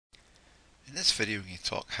In this video we're going to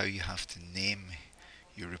talk how you have to name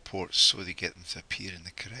your reports so they get them to appear in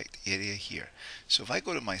the correct area here. So if I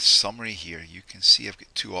go to my summary here, you can see I've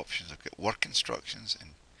got two options. I've got work instructions and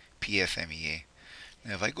PFMEA.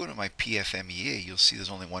 Now if I go to my PFMEA, you'll see there's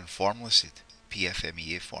only one form listed,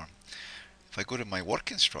 PFMEA form. If I go to my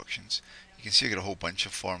work instructions, you can see I've got a whole bunch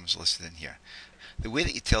of forms listed in here. The way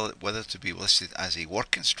that you tell it whether to be listed as a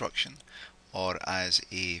work instruction or as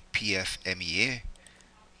a PFMEA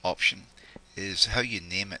option is how you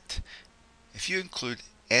name it. If you include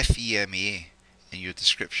FMEA in your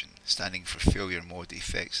description, standing for Failure Mode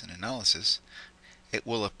Effects and Analysis, it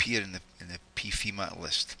will appear in the PFMEA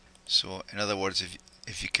list. So in other words,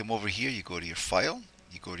 if you come over here, you go to your File,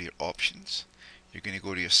 you go to your Options, you're going to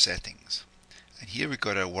go to your Settings, and here we've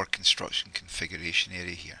got our work instruction configuration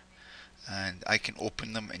area here, and I can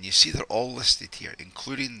open them and you see they're all listed here,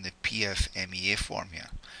 including the PFMEA form here.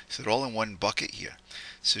 So they're all in one bucket here.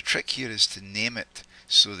 So the trick here is to name it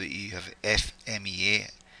so that you have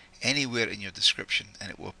FMEA anywhere in your description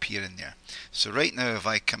and it will appear in there. So right now if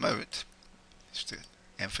I come out, just to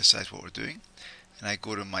emphasize what we're doing, and I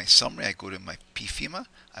go to my summary, I go to my PFMEA,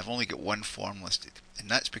 I've only got one form listed, and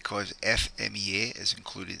that's because FMEA is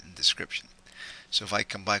included in description. So if I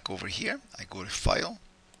come back over here, I go to File,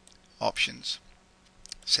 Options,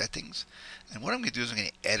 Settings, and what I'm going to do is I'm going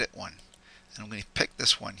to edit one, and I'm going to pick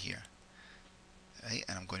this one here, right?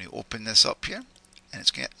 And I'm going to open this up here, and it's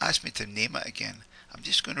going to ask me to name it again. I'm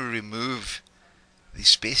just going to remove the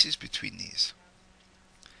spaces between these.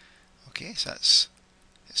 Okay, so it's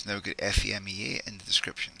now got FMEA in the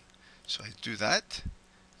description. So I do that,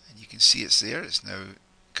 and you can see it's there. It's now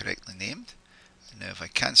correctly named. And now if I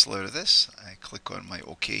cancel out of this, I click on my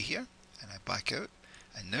OK here, and I back out.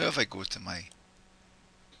 And now if I go to my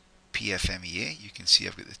PFMEA, you can see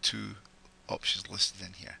I've got the two options listed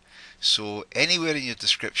in here. So anywhere in your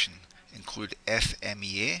description include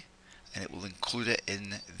FMEA, and it will include it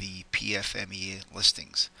in the PFMEA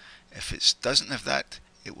listings. If it doesn't have that,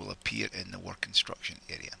 it will appear in the work instruction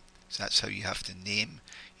area. So that's how you have to name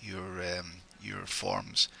your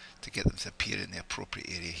forms to get them to appear in the appropriate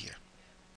area here.